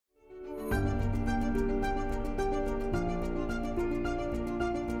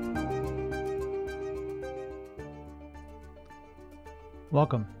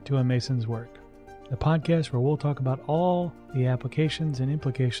Welcome to A Mason's Work, the podcast where we'll talk about all the applications and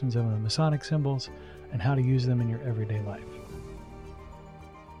implications of the Masonic symbols and how to use them in your everyday life.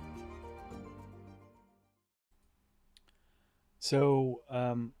 So,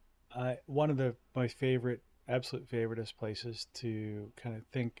 one of my absolute favoritest places to kind of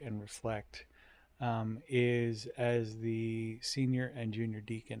think and reflect is as the senior and junior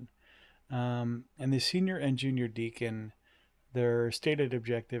deacon. And the senior and junior deacon, their stated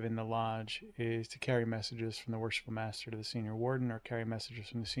objective in the lodge is to carry messages from the worshipful master to the senior warden, or carry messages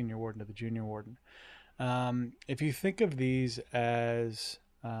from the senior warden to the junior warden. If you think of these as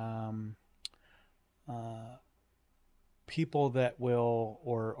people that will,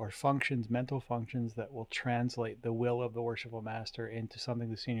 or functions, mental functions that will translate the will of the worshipful master into something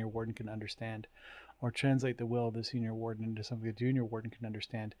the senior warden can understand, or translate the will of the senior warden into something the junior warden can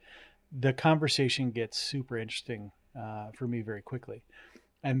understand, the conversation gets super interesting for me very quickly.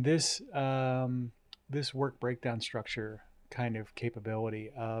 And this work breakdown structure kind of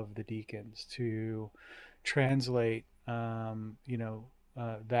capability of the deacons to translate that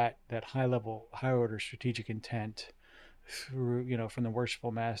high order strategic intent through, from the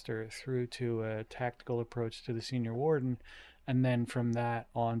worshipful master through to a tactical approach to the senior warden, and then from that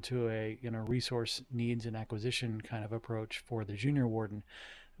on to a resource needs and acquisition kind of approach for the junior warden.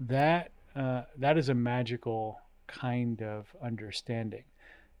 That is a magical kind of understanding.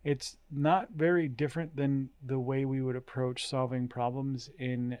 It's not very different than the way we would approach solving problems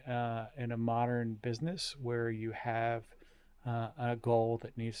in a modern business, where you have a goal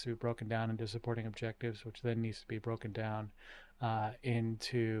that needs to be broken down into supporting objectives, which then needs to be broken down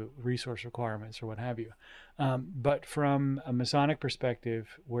into resource requirements or what have you. But from a Masonic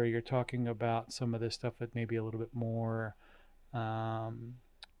perspective, where you're talking about some of this stuff that may be a little bit more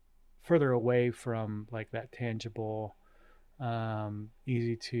further away from like that tangible,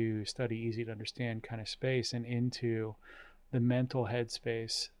 easy to study, easy to understand kind of space, and into the mental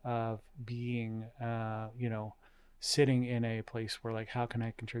headspace of being, sitting in a place where, like, how can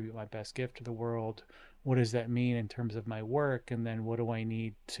I contribute my best gift to the world? What does that mean in terms of my work? And then what do I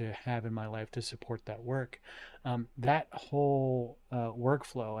need to have in my life to support that work? That whole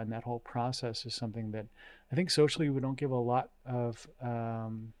workflow and that whole process is something that I think socially we don't give a lot of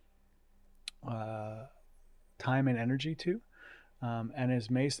time and energy to. And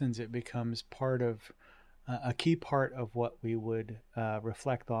as Masons, it becomes a key part of what we would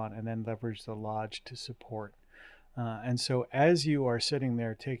reflect on and then leverage the lodge to support. And so as you are sitting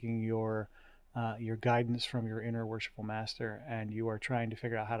there taking your guidance from your inner worshipful master, and you are trying to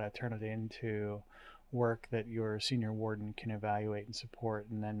figure out how to turn it into work that your senior warden can evaluate and support,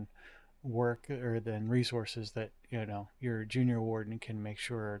 and then resources that your junior warden can make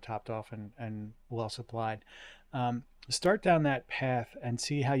sure are topped off and well supplied, start down that path and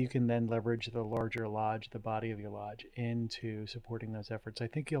see how you can then leverage the larger lodge, the body of your lodge, into supporting those efforts. I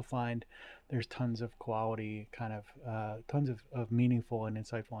think you'll find there's tons of quality, kind of tons of meaningful and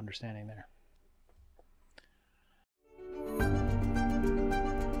insightful understanding there.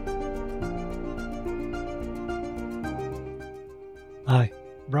 Hi,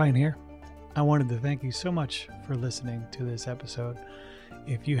 Brian here. I wanted to thank you so much for listening to this episode.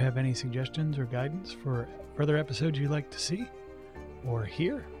 If you have any suggestions or guidance for further episodes you'd like to see or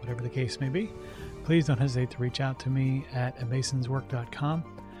hear, whatever the case may be, please don't hesitate to reach out to me at amasonswork.com,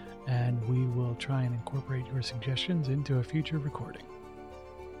 and we will try and incorporate your suggestions into a future recording.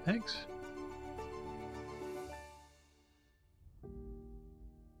 Thanks.